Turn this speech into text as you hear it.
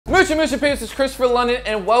Mission Peeps, it's Kristopher London,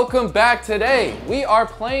 and welcome back. Today, we are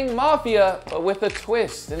playing Mafia, but with a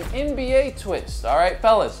twist, an NBA twist. All right,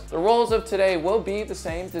 fellas, the roles of today will be the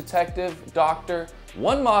same: detective, doctor,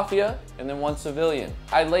 one Mafia, and then one civilian.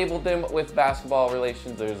 I labeled them with basketball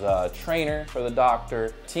relations. There's a trainer for the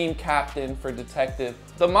doctor, team captain for detective.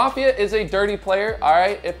 The Mafia is a dirty player, all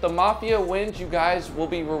right? If the Mafia wins, you guys will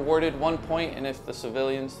be rewarded 1 point, and if the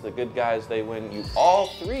civilians, the good guys, they win, you all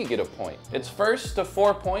three get a point. It's first to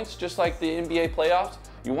 4 points, just like the NBA playoffs.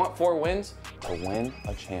 You want 4 wins to win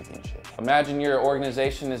a championship. Imagine your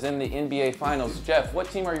organization is in the NBA Finals. Jeff, what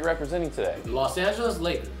team are you representing today? Los Angeles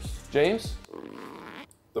Lakers. James?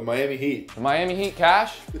 The Miami Heat. The Miami Heat.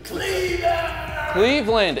 Cash? The Cleveland.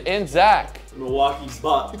 Cleveland. And Zach? Milwaukee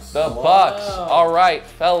Bucks. The Bucks. All right,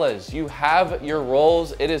 fellas, you have your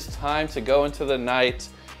roles. It is time to go into the night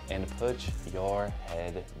and put your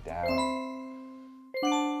head down.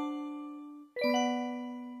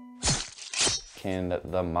 Can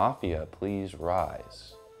the Mafia please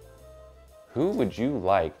rise? Who would you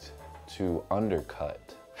like to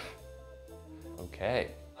undercut?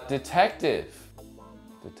 Okay. Detective.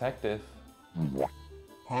 Detective.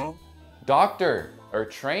 Huh? Doctor or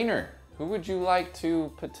trainer. Who would you like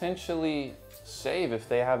to potentially save if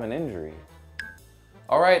they have an injury?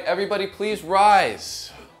 All right, everybody please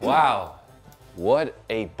rise. Wow, what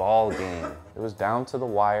a ball game. It was down to the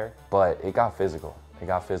wire, but it got physical. It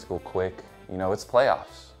got physical quick. You know, it's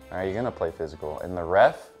playoffs. All right, you're gonna play physical. And the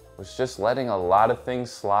ref was just letting a lot of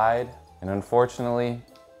things slide. And unfortunately,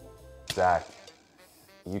 Zach,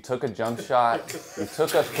 you took a jump shot, you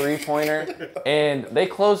took a three-pointer, and they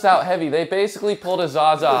closed out heavy. They basically pulled a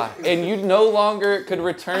Zaza, and you no longer could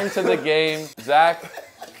return to the game. Zach,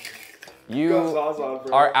 you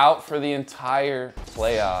are out for the entire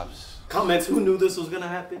playoffs. Comments, who knew this was gonna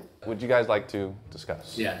happen? Would you guys like to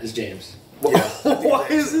discuss? Yeah, it's James. Yeah. Why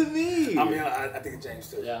is it me? I mean, I think it's James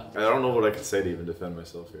too. Yeah. I don't know what I can say to even defend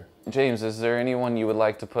myself here. James, is there anyone you would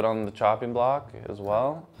like to put on the chopping block as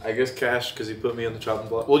well? I guess Cash, because he put me on the chopping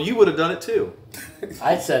block. Well, you would have done it too.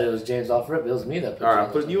 I said it was James off rip. It was me that put All right,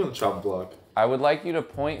 I'm putting you on the chopping block. I would like you to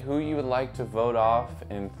point who you would like to vote off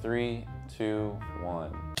in 3, 2,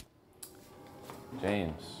 1.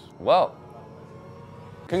 James. Well,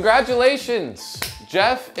 congratulations,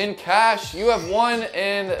 Jeff and Cash. You have won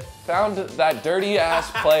and found that dirty ass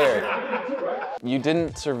player. You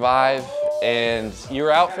didn't survive and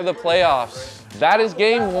you're out for the playoffs. That is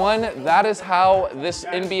game 1. That is how this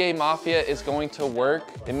NBA Mafia is going to work.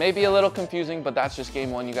 It may be a little confusing, but that's just game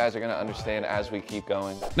 1. You guys are gonna understand as we keep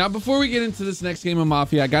going. Now, before we get into this next game of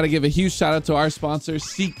Mafia, I gotta give a huge shout out to our sponsor,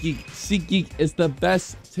 SeatGeek. SeatGeek is the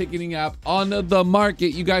best ticketing app on the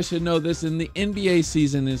market. You guys should know this, and the NBA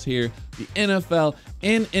season is here. The NFL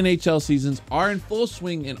and NHL seasons are in full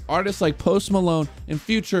swing, and artists like Post Malone and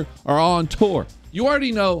Future are all on tour. You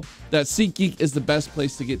already know that SeatGeek is the best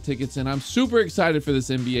place to get tickets, and I'm super excited for this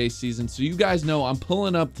NBA season. So you guys know I'm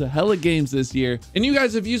pulling up to hella games this year, and you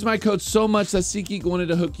guys have used my code so much that SeatGeek wanted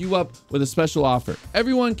to hook you up with a special offer.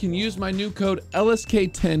 Everyone can use my new code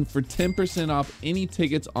LSK10 for 10% off any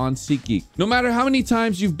tickets on SeatGeek. No matter how many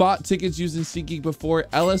times you've bought tickets using SeatGeek before,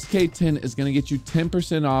 LSK10 is gonna get you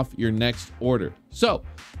 10% off your next order. So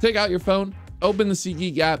take out your phone, open the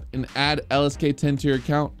SeatGeek app, and add LSK10 to your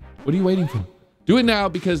account. What are you waiting for? Do it now,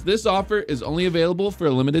 because this offer is only available for a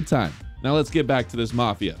limited time. Now let's get back to this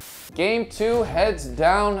Mafia. Game 2, heads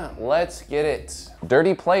down, let's get it.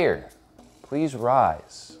 Dirty player, please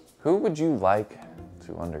rise. Who would you like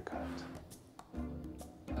to undercut?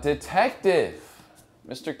 Detective,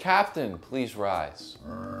 Mr. Captain, please rise.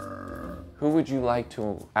 Who would you like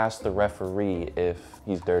to ask the referee if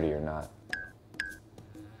he's dirty or not?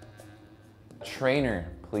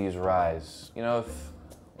 Trainer, please rise. You know, if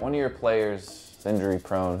one of your players is injury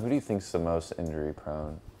prone, who do you think's the most injury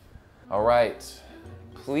prone? All right,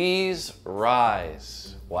 please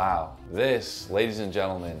rise. Wow, this, ladies and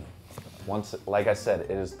gentlemen, like I said, it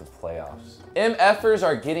is the playoffs. MFers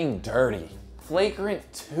are getting dirty. Flagrant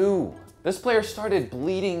 2. This player started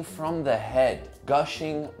bleeding from the head,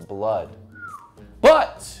 gushing blood.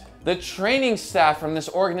 But the training staff from this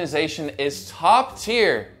organization is top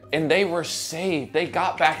tier, and they were saved. They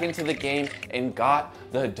got back into the game and got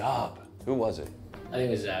the dub. Who was it? I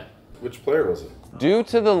think it's Zach. Which player was it? Due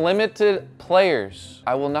to the limited players,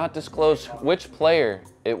 I will not disclose which player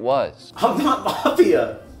it was. I'm not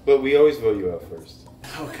Mafia. But we always vote you out first.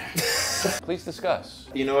 Okay. Please discuss.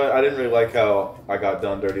 You know what? I didn't really like how I got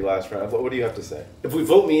done dirty last round. What do you have to say? If we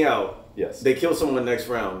vote me out, Yes. they kill someone next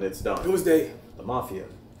round, it's done. Who's they? The Mafia.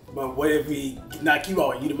 But what if we not keep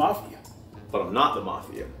all you the Mafia? but I'm not the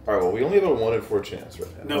Mafia. All right, well, we only have a 1 in 4 chance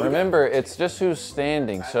right now. No, Remember, it's just who's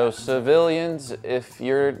standing. So civilians, if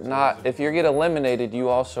you get eliminated, you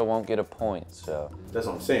also won't get a point. So That's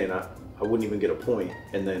what I'm saying. I wouldn't even get a point,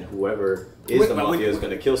 and then whoever is the Mafia is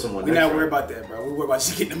going to kill someone. We're not worried about that, bro. We're worried about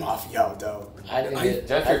just getting the Mafia out, though. I think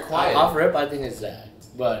Jeff, you're quiet. Off rip, I think it's Zach.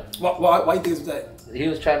 But Why you think it's that? he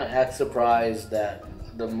was trying to act surprised that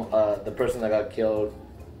the person that got killed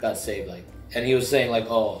got saved, like, and he was saying like,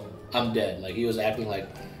 "Oh, I'm dead." Like he was acting like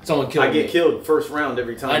someone killed me. I get killed first round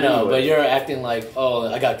every time. I know, anyway. but you're acting like, "Oh,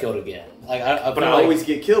 I got killed again." Like But I always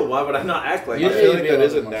get killed. Why would I not act like I that? feel like that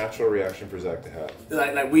is a natural reaction for Zach to have.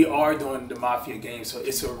 Like we are doing the Mafia game, so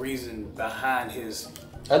it's a reason behind his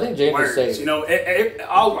I think James words. is safe. You know,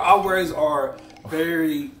 our words are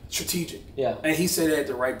very strategic. Yeah. And he said it at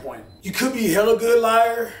the right point. You could be hella good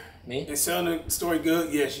liar Me? and selling the story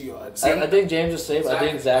good. Yes, you are. I think James is safe. I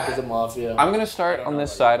think Zach is a Mafia. I'm gonna start on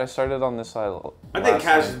this side. I started on this side. I think last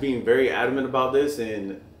Cash time. is being very adamant about this,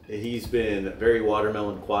 and he's been very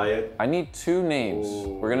watermelon quiet. I need 2 names.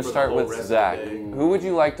 We're gonna For the start whole with rest of Zach. the day. Who would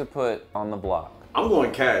you like to put on the block? I'm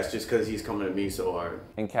going Cash just because he's coming at me so hard.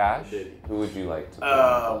 In Cash, who would you like to put?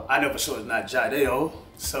 I know for sure it's not Jadeo.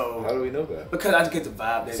 So How do we know that? because I just get the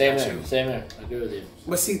vibe that Same not here. you. Same here. I agree with you.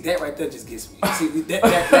 But see, that right there just gets me. See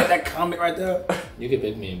that comment right there. You could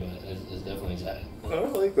pick me, but it's definitely Zach. I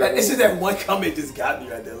don't like that. It's just that one comment just got me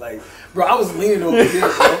right there. Like, bro, I was leaning over here,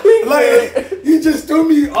 bro. Like, you just threw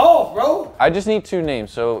me off, bro. I just need 2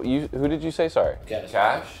 names. So who did you say? Sorry. Cash.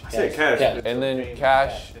 Cash. I said Cash. And then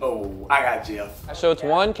Cash. Oh, I got Jeff. So it's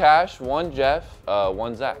 1 Cash, 1 Jeff,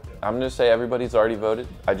 1 Zach. I'm gonna say everybody's already voted.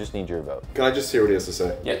 I just need your vote. Can I just hear what he has to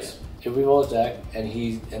say? Yes. If we vote Zach and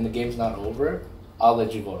the game's not over, I'll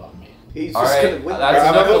let you vote on me. He's All just right, gonna win. that's I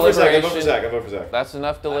enough vote for Zach. I deliberation. vote for Zach. I vote for Zach. That's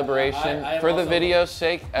enough deliberation. I am For the also video's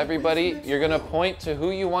sake, everybody, you're gonna point to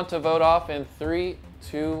who you want to vote off in 3,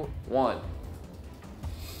 2, 1.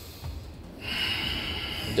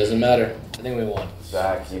 It doesn't matter. I think we won.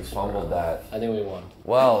 Zach, you fumbled that. I think we won.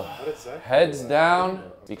 Well, How did Zach heads down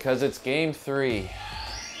because it's game 3.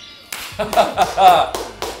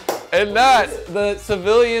 And that, the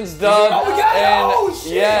civilians dubbed. Oh, we got it. And Oh,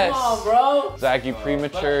 shit. yes, Come on, bro. Zach, you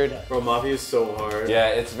prematured. Bro, Mafia is so hard. Yeah,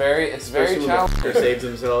 it's very Especially when challenging. the saves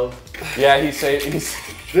himself. Yeah, he's. This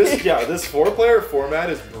 4-player format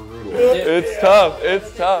is brutal. It's tough.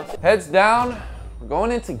 It's tough. Heads down. We're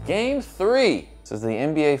going into game 3. This is the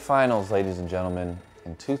NBA Finals, ladies and gentlemen,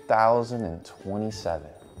 in 2027.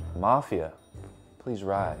 Mafia, please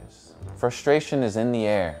rise. Frustration is in the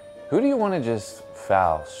air. Who do you want to just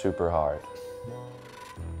foul super hard?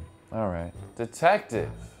 All right. Detective,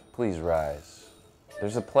 please rise.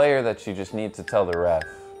 There's a player that you just need to tell the ref.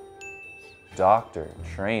 Doctor,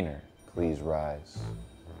 trainer, please rise.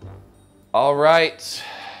 All right,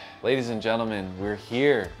 ladies and gentlemen, we're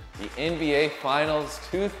here. The NBA Finals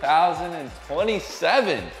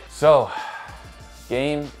 2027. So,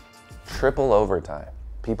 game triple overtime.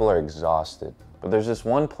 People are exhausted. But there's this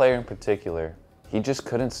one player in particular, he just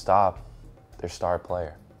couldn't stop their star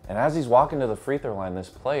player. And as he's walking to the free throw line, this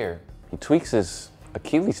player, he tweaks his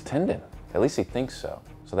Achilles tendon. At least he thinks so.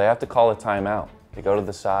 So they have to call a timeout. They go to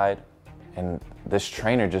the side, and this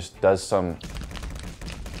trainer just does some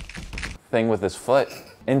thing with his foot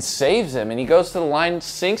and saves him. And he goes to the line,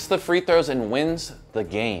 sinks the free throws, and wins the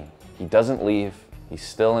game. He doesn't leave. He's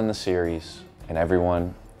still in the series, and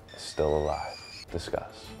everyone is still alive.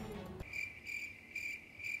 Discuss.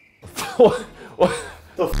 What?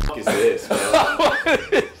 The fuck is this, man?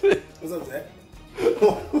 What's up, Zach?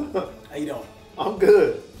 How you doing? I'm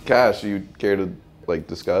good. Cash, you care to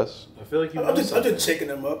discuss? I feel like you. I'm just checking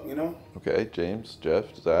them up, you know. Okay, James,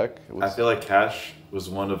 Jeff, Zach. I feel like Cash was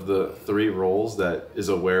one of the 3 roles that is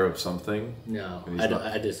aware of something. No, And he's not.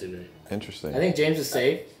 I disagree. Interesting. I think James is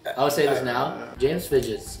safe. I would say this now. James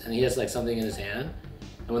fidgets, and he has like something in his hand.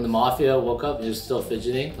 And when the Mafia woke up, he was still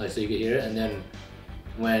fidgeting, like so you could hear it. And then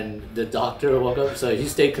when the doctor woke up, so he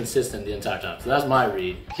stayed consistent the entire time. So that's my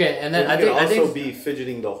read. Okay, and then He I could think also be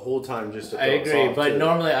fidgeting the whole time just to. I throw us agree, off, but too.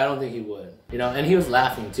 normally I don't think he would. You know, and he was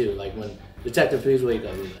laughing too, like when Detective, please wake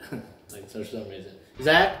up, like for some reason.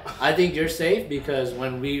 Zach, I think you're safe because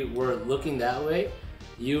when we were looking that way,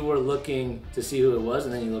 you were looking to see who it was,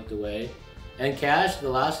 and then you looked away. And Cash, the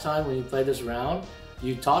last time when you played this round,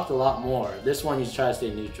 you talked a lot more. This one, you try to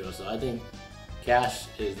stay neutral. So I think Cash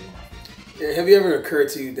is the one. Have you ever occurred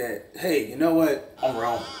to you that, hey, you know what? I'm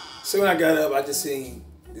wrong. So when I got up, I just seen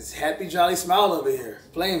this happy, jolly smile over here,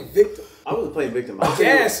 playing victim. I wasn't playing victim.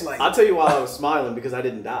 Gaslight. I'll tell you why I was smiling because I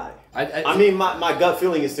didn't die. I mean, my gut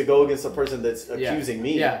feeling is to go against a person that's accusing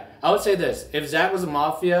me. Yeah, I would say this. If Zach was a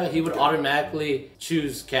Mafia, he would automatically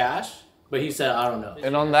choose Cash But he said, I don't know.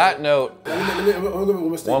 And on that note,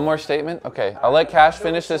 one more statement? Okay, I'll let Cash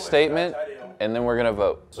finish his statement, and then we're gonna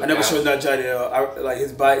vote. I never showed that Jadiel. Like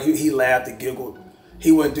his body, he laughed and giggled.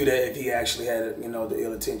 He wouldn't do that if he actually had, you know, the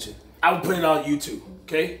ill intention. I would put it on YouTube,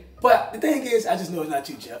 okay? But the thing is, I just know it's not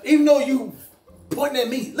you, Jeff. Even though you pointing at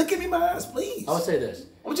me, look at me in my eyes, please. I would say this.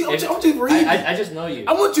 I want you to read. I just know you.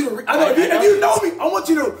 I want you to read. If you know me, I want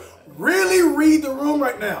you to really read the room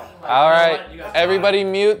right now. All right, everybody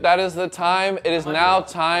mute. That is the time. It is now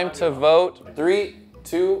time to vote. 3,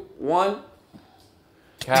 2, 1.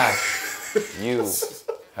 Cash, you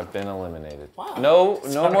have been eliminated. Wow. No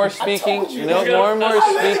more speaking. No more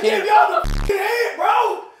speaking.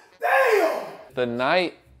 Bro. Damn. The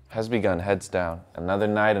night has begun. Heads down. Another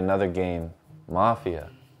night, another game.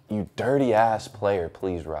 Mafia, you dirty ass player,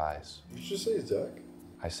 please rise. Did you say Zach?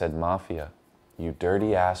 I said Mafia, you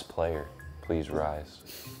dirty ass player, please rise.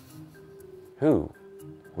 Who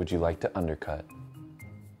would you like to undercut?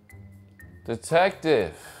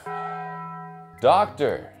 Detective,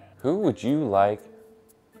 doctor, who would you like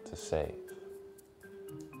to save?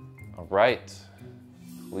 All right,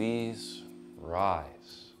 please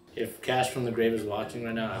rise. If Cash from the Grave is watching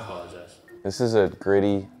right now, I apologize. This is a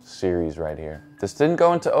gritty series right here. This didn't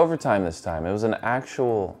go into overtime this time. It was an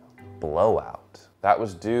actual blowout. That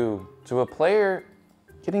was due to a player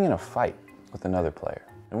getting in a fight with another player.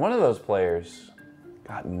 And one of those players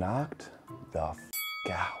got knocked the f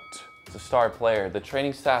out. It's a star player. The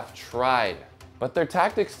training staff tried, but their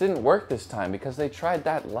tactics didn't work this time because they tried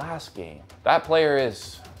that last game. That player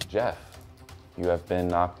is Jeff. You have been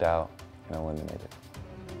knocked out and eliminated.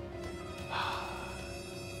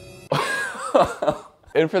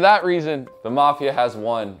 And for that reason, the Mafia has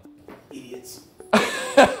won. Idiots.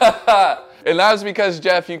 And that was because,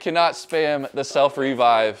 Jeff, you cannot spam the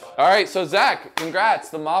self-revive. All right, so Zach, congrats,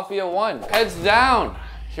 the Mafia won. Heads down,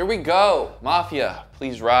 here we go. Mafia,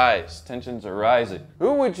 please rise, tensions are rising.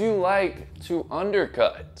 Who would you like to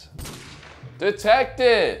undercut?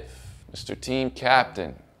 Detective, Mr. Team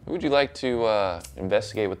Captain, who would you like to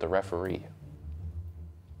investigate with the referee?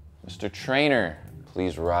 Mr. Trainer,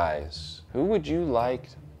 please rise. Who would you like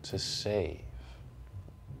to save?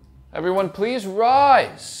 Everyone, please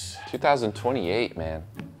rise. 2028, man.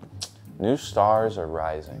 New stars are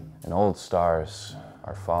rising and old stars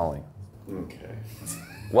are falling. Okay.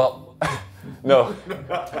 Well, no.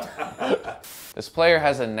 This player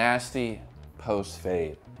has a nasty post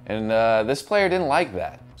fade. And this player didn't like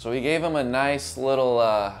that. So he gave him a nice little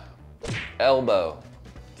elbow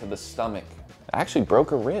to the stomach. Actually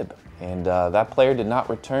broke a rib. And that player did not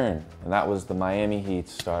return. And that was the Miami Heat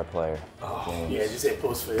star player. Oh, yeah, you said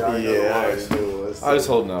post for I was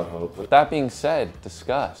holding out hope. With that being said,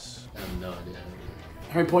 discuss. I have no idea.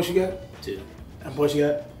 How many points you got? 2. How many points you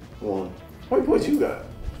got? 1. How many points you got?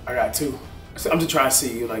 I got 2. So I'm just trying to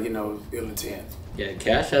see you, like, you know, ill intent. Yeah,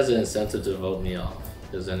 Cash has an incentive to vote me off.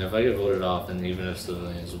 Because then if I get voted off, then even if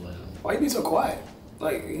civilians win. Why you being so quiet?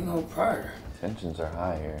 Like, you know, prior. Tensions are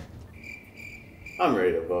high here. I'm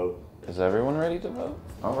ready to vote. Is everyone ready to vote?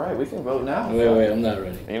 All right, we can vote now. Wait, I'm not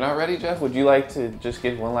ready. Are you not ready, Jeff? Would you like to just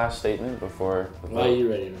give one last statement before the vote? Why are you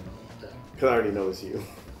ready to vote? Because I already know it's you.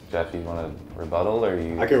 Jeff, you want to rebuttal or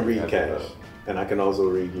you? I can read have to Cash, vote? and I can also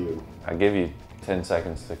read you. I give you 10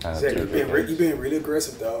 seconds to kind of Zach, do you being really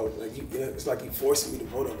aggressive, dog. Like, it's like you forcing me to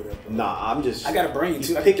vote over there, bro. Nah, I'm just. I gotta bring you he's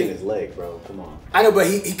too. picking his leg, bro. Come on. I know, but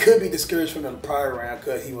he could be discouraged from the prior round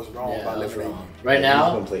because he was wrong Yeah, about I was eliminating. wrong. Right He's now,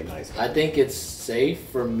 gonna play nice. I think it's safe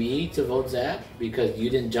for me to vote Zach because you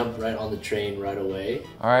didn't jump right on the train right away.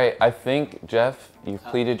 All right, I think, Jeff, you've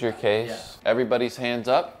pleaded your case. Everybody's hands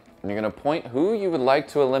up, and you're going to point who you would like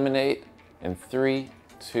to eliminate in 3,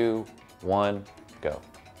 2, 1, go.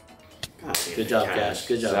 Good job, Cash.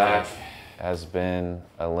 Good job, Zach Cash. has been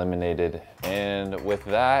eliminated. And with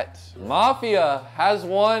that, Mafia has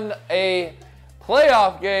won a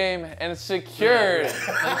playoff game and secured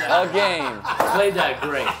a game. Played that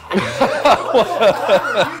great.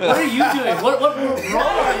 What are you doing? What wrong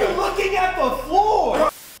are you? Looking at the floor.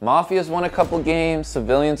 Mafia's won a couple games,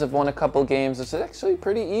 civilians have won a couple games. It's actually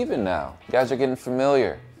pretty even now. You guys are getting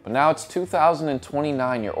familiar. But now it's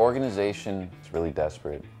 2029, your organization is really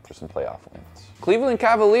desperate for some playoff wins. Cleveland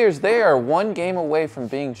Cavaliers, they are 1 game away from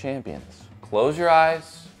being champions. Close your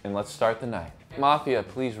eyes and let's start the night. Mafia,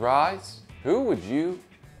 please rise. Who would you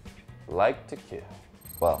like to kill?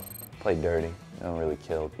 Well, play dirty. You don't really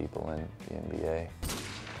kill people in the NBA.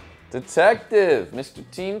 Detective, Mr.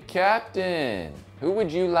 Team Captain. Who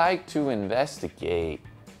would you like to investigate?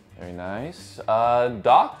 Very nice.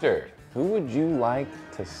 Doctor, who would you like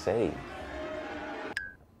to save?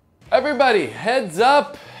 Everybody, heads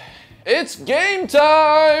up It's game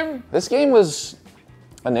time! This game was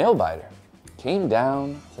a nail biter. Came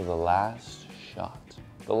down to the last shot.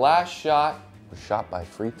 The last shot was shot by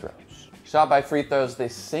free throws. Shot by free throws, they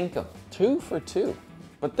sink them 2 for 2.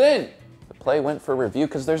 But then the play went for review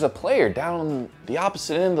because there's a player down on the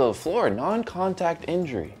opposite end of the floor, non-contact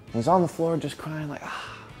injury. He's on the floor just crying like,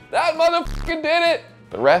 that motherfucker did it!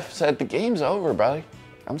 The ref said, the game's over, brother.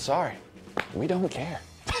 I'm sorry. We don't care.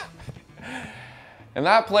 And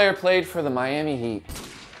that player played for the Miami Heat.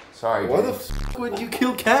 Sorry, Why James. the f would you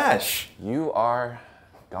kill Cash? You are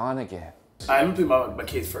gone again. I'm gonna put my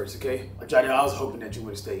kids first, okay? Johnny, I was hoping that you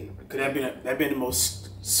would have stayed. Could that been the most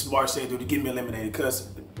smart thing to do to get me eliminated? Cause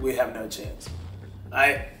we have another chance.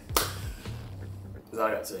 That's all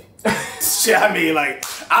I gotta say. Shit, I mean, like,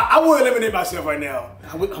 I would eliminate myself right now.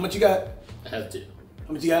 How much you got? I have 2.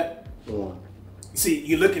 How much you got? 1. See,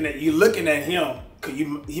 you're looking at him, cause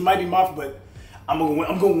he might be Mafia, but I'm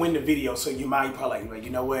gonna win the video. So you might probably like, you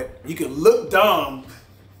know what? You can look dumb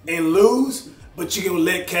and lose, but you can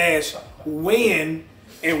let Cash win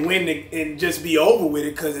and just be over with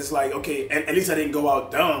it, cause it's like, okay, at least I didn't go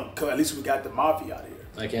out dumb, cause at least we got the Mafia out of here.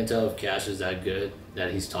 I can't tell if Cash is that good,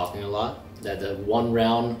 that he's talking a lot. That the one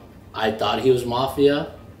round I thought he was Mafia,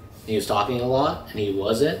 and he was talking a lot, and he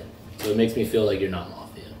wasn't. So it makes me feel like you're not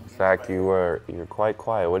Mafia. Zach, you're quite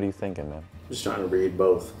quiet. What are you thinking, man? Just trying to read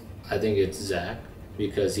both. I think it's Zach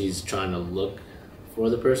because he's trying to look for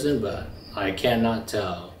the person, but I cannot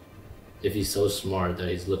tell if he's so smart that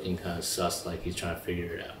he's looking kind of sus, like he's trying to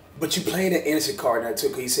figure it out. But you playing an innocent card now too,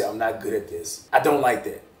 because he said, I'm not good at this. I don't like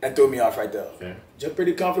that. That threw me off right there. Fair. Just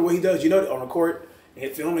pretty confident what he does. You know, on the court,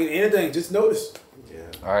 and filming anything, just notice. Yeah.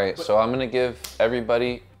 All right, so I'm gonna give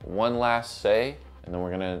everybody one last say, and then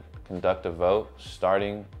we're gonna conduct a vote,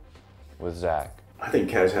 starting with Zach. I think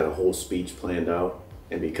Cash had a whole speech planned out,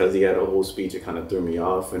 and because he had a whole speech, it kind of threw me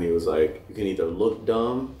off. And he was like, "You can either look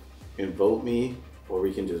dumb and vote me, or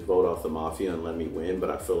we can just vote off the Mafia and let me win." But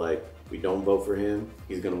I feel like if we don't vote for him,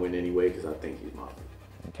 he's gonna win anyway because I think he's Mafia.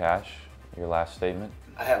 And Cash, your last statement.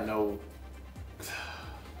 I have no.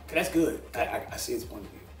 That's good. I see his point of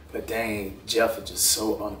view. But dang, Jeff is just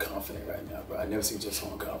so unconfident right now, bro. I never seen Jeff so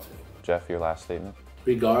unconfident. Jeff, your last statement.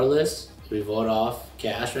 Regardless, we vote off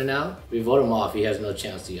Cash right now. We vote him off, he has no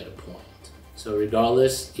chance to get a point. So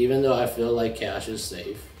regardless, even though I feel like Cash is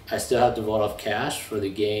safe, I still have to vote off Cash for the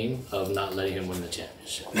game of not letting him win the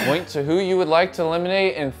championship. Point to who you would like to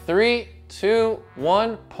eliminate in 3, 2,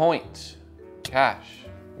 1, point. Cash,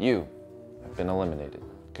 you have been eliminated.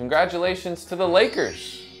 Congratulations to the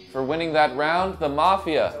Lakers for winning that round. The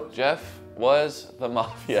Mafia, Jeff, was the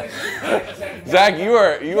Mafia. Zach, you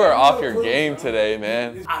are off your game today,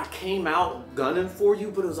 man. I came out gunning for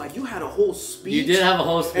you, but it was like you had a whole speech. You did have a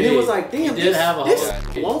whole speech. And it was like, damn, this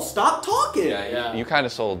speech. won't stop talking. Yeah. You kind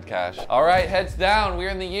of sold Cash. All right, heads down. We're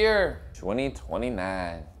in the year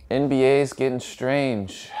 2029. NBA's getting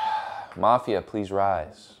strange. Mafia, please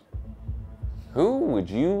rise. Who would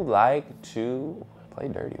you like to play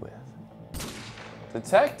dirty with?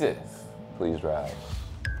 Detective, please rise.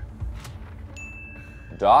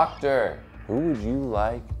 Doctor, who would you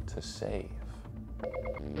like to save?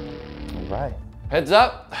 All right. Heads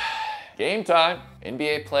up, game time.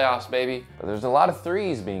 NBA playoffs, baby. But there's a lot of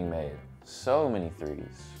threes being made. So many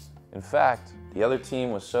threes. In fact, the other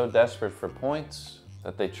team was so desperate for points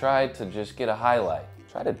that they tried to just get a highlight,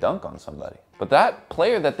 try to dunk on somebody. But that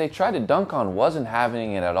player that they tried to dunk on wasn't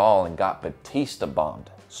having it at all and got Batista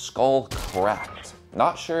bombed. Skull cracked.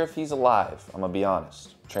 Not sure if he's alive, I'm gonna be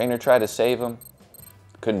honest. Trainer tried to save him,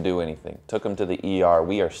 couldn't do anything. Took him to the ER,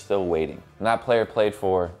 we are still waiting. And that player played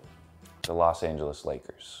for the Los Angeles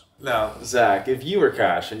Lakers. Now, Zach, if you were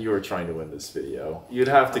Cash and you were trying to win this video, you'd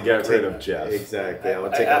have to get rid of Jeff. Exactly, I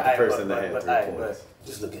would take out the person that had 3 points.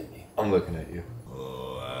 Just look at me. I'm looking at you.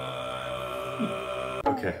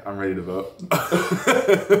 Okay, I'm ready to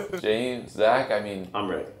vote. James, Zach, I mean, I'm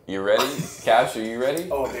ready. you ready? Cash, are you ready?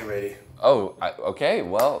 Oh, be ready. Oh, okay,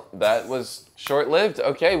 well, that was short-lived.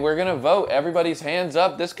 Okay, we're gonna vote. Everybody's hands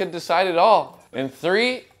up. This could decide it all. In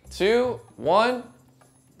 3, 2, 1.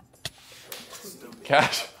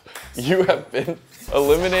 Cash, you have been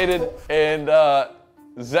eliminated, and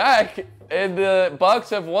Zach and the Bucks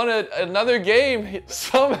have won another game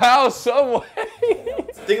somehow, some way.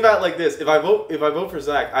 Think about it like this: if I vote for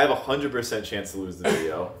Zach, I have a 100% chance to lose the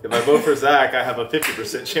video. If I vote for Zach, I have a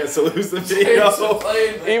 50% chance to lose the video.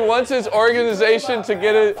 He wants his organization to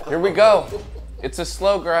get it. Here we go. It's a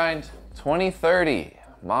slow grind. 2030.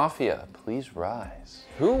 Mafia, please rise.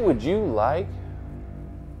 Who would you like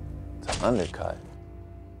to undercut?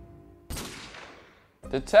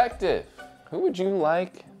 Detective, who would you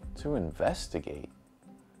like to investigate?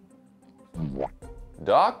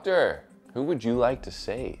 Doctor, who would you like to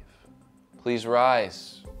save? Please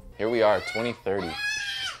rise. Here we are, 2030.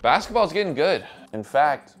 Basketball's getting good. In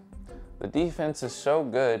fact, the defense is so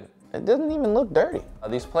good, it doesn't even look dirty.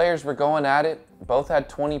 These players were going at it. Both had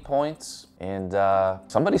 20 points, and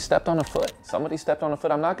somebody stepped on a foot. Somebody stepped on a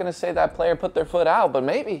foot. I'm not gonna say that player put their foot out, but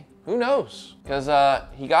maybe, who knows? Because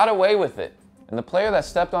he got away with it. And the player that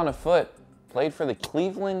stepped on a foot played for the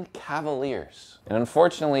Cleveland Cavaliers. And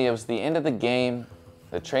unfortunately, it was the end of the game.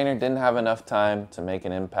 The trainer didn't have enough time to make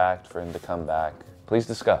an impact for him to come back. Please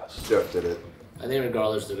discuss. Jeff did it. I think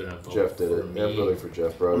regardless they're gonna vote. Jeff did it. Me. I'm voting for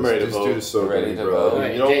Jeff, bro. I'm ready to This vote. dude is so Ready dirty, to bro. vote.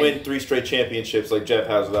 Right, You don't James. win 3 straight championships like Jeff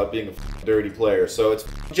has without being a dirty player. So it's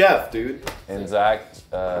Jeff, dude. And Zach,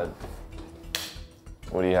 what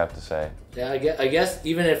do you have to say? Yeah, I guess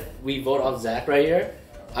even if we vote off Zach right here,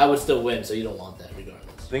 I would still win. So you don't want that regardless.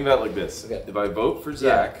 Think about it like this. Okay. If I vote for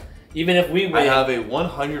Zach, Even if we win, I have a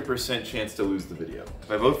 100% chance to lose the video.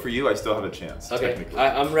 If I vote for you, I still have a chance, okay. technically.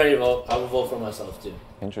 I'm ready to vote. I will vote for myself too.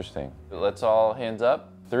 Interesting. Let's all hands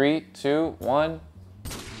up. 3, 2, 1.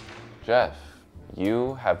 Jeff,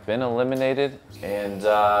 you have been eliminated, and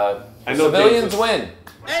I know civilians James win.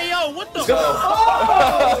 Hey yo, what the? Okay,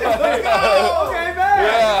 man.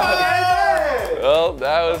 Yeah. Well,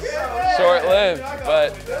 that was short-lived,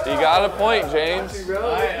 but you got a point, James.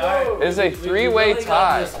 It's a 3-way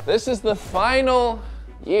tie. This is the final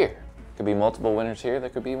year. Could be multiple winners here. There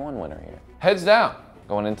could be one winner here. Heads down.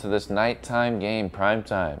 Going into this nighttime game,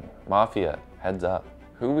 primetime. Mafia, heads up.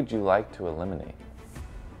 Who would you like to eliminate?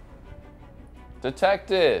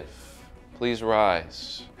 Detective, please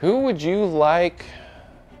rise. Who would you like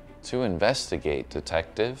to investigate,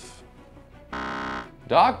 Detective?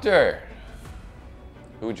 Doctor,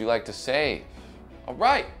 who would you like to save? All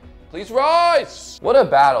right, please rise. What a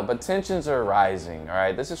battle, but tensions are rising, all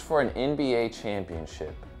right? This is for an NBA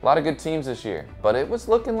championship. A lot of good teams this year, but it was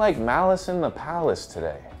looking like malice in the palace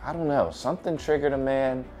today. I don't know, something triggered a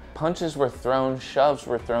man. Punches were thrown, shoves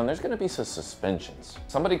were thrown. There's gonna be some suspensions.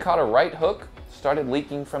 Somebody caught a right hook, started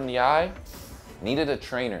leaking from the eye, needed a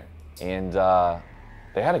trainer, and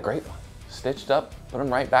they had a great one. Stitched up, put him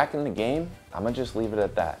right back in the game. I'm gonna just leave it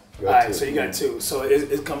at that. All right, so you got 2. So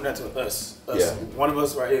it's coming down to us. Yeah. One of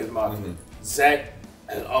us right here is Mafia. Zach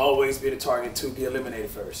has always been a target to be eliminated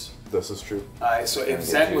first. This is true. All right, so if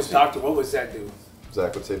Zach was doctor, what would Zach do?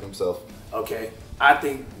 Zach would save himself. Okay, I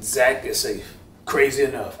think Zach is safe. Crazy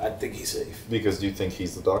enough, I think he's safe. Because do you think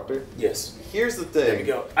he's the doctor? Yes. Here's the There we thing.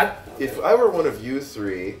 go. If I were one of you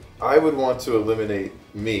 3, I would want to eliminate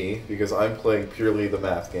me because I'm playing purely the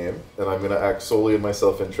math game, and I'm going to act solely in my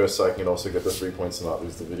self-interest so I can also get the 3 points and not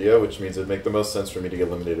lose the video, which means it'd make the most sense for me to get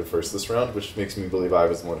eliminated first this round, which makes me believe I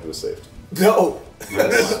was the one who was saved. No.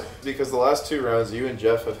 Yes. Because the last 2 rounds, you and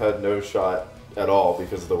Jeff have had no shot at all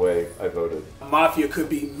because of the way I voted. Mafia could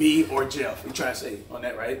be me or Jeff. You trying to say on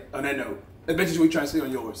that, right? On that note. I bet you what you trying to say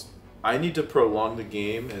on yours. I need to prolong the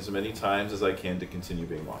game as many times as I can to continue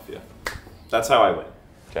being Mafia. That's how I win.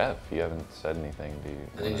 Jeff, you haven't said anything, do you?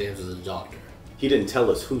 I think James is a doctor. He didn't tell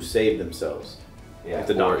us who saved themselves. Yeah. If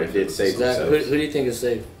the doctor did save Zach, themselves. who do you think is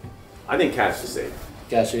safe? I think Cash is safe.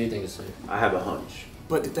 Cash, who do you think is safe? I have a hunch.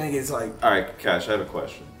 But the thing is, like, All right, Cash, I have a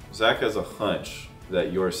question. Zach has a hunch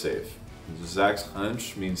that you're safe. Zach's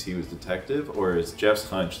hunch means he was detective, or is Jeff's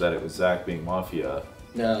hunch that it was Zach being Mafia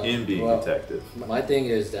No. in being well, detective? My thing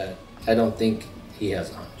is that I don't think he has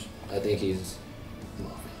a hunch. I think he's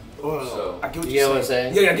Mafia. oh, I get what You you're get what I'm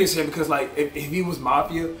saying? Yeah, I get what you're saying because, like, if he was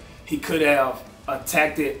Mafia, he could have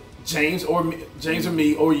attacked it James or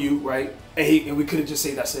me or you, right? And we could have just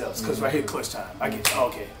saved ourselves because right here, clutch time. I get you.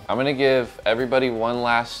 Okay. I'm gonna give everybody one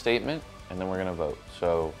last statement, and then we're gonna vote.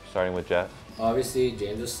 So, starting with Jeff. Obviously,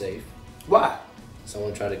 James is safe. Why?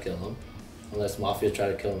 Someone tried to kill him. Unless Mafia tried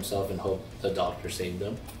to kill himself and hope the doctor saved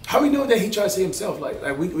him. How we know that he tried to save himself?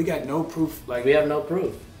 Like we got no proof. Like We have no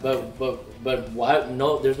proof. But why?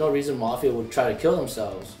 No, there's no reason Mafia would try to kill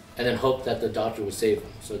themselves and then hope that the doctor would save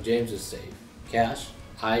them. So James is safe. Cash,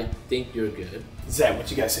 I think you're good. Zach, what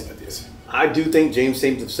you got to say about this? I do think James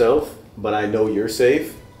saved himself, but I know you're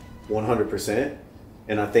safe, 100%.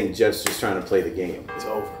 And I think Jeff's just trying to play the game. It's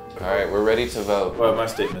over. All right, we're ready to vote. Well, my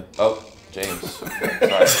statement. Oh, James. Sorry.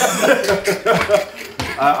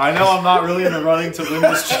 I know I'm not really in the running to win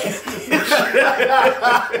this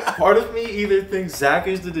championship. Part of me either thinks Zach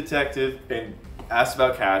is the detective and asks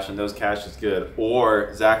about Cash and knows Cash is good,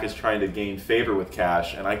 or Zach is trying to gain favor with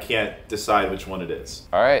Cash and I can't decide which one it is.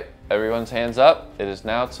 All right, everyone's hands up. It is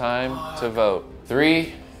now time to vote.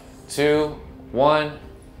 3, 2, 1.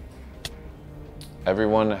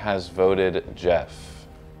 Everyone has voted Jeff.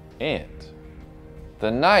 And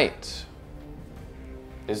the night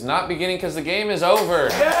is not beginning because the game is over.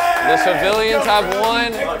 The civilians have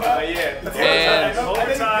won. And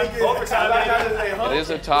it is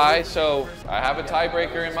a tie, so I have a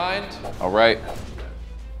tiebreaker in mind. All right,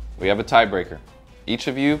 we have a tiebreaker. Each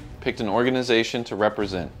of you picked an organization to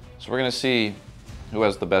represent. So we're gonna see who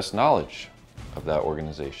has the best knowledge of that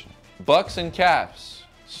organization. Bucks and Cavs,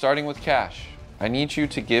 starting with Cash. I need you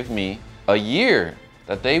to give me a year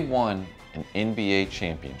that they won an NBA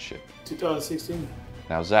championship. 2016.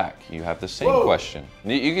 Now, Zach, you have the same question.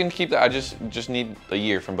 You can keep that. I just need a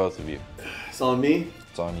year from both of you. It's on me?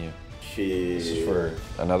 It's on you. Shit. This is for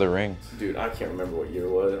another ring. Dude, I can't remember what year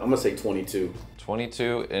it was. I'm gonna say 22.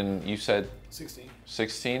 22, and you said 16.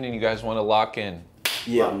 16, and you guys want to lock in.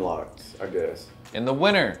 Yeah, I'm locked, I guess. And the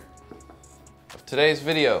winner of today's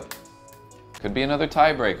video could be another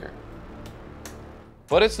tiebreaker.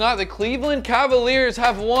 But it's not. The Cleveland Cavaliers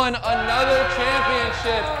have won another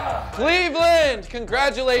championship. Cleveland!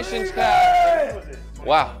 Congratulations, Cavs.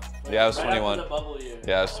 Wow. Yeah, it was 21.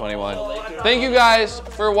 Yeah, it was 21. Thank you guys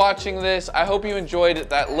for watching this. I hope you enjoyed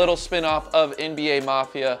that little spin-off of NBA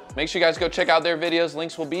Mafia. Make sure you guys go check out their videos.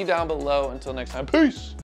 Links will be down below. Until next time, peace.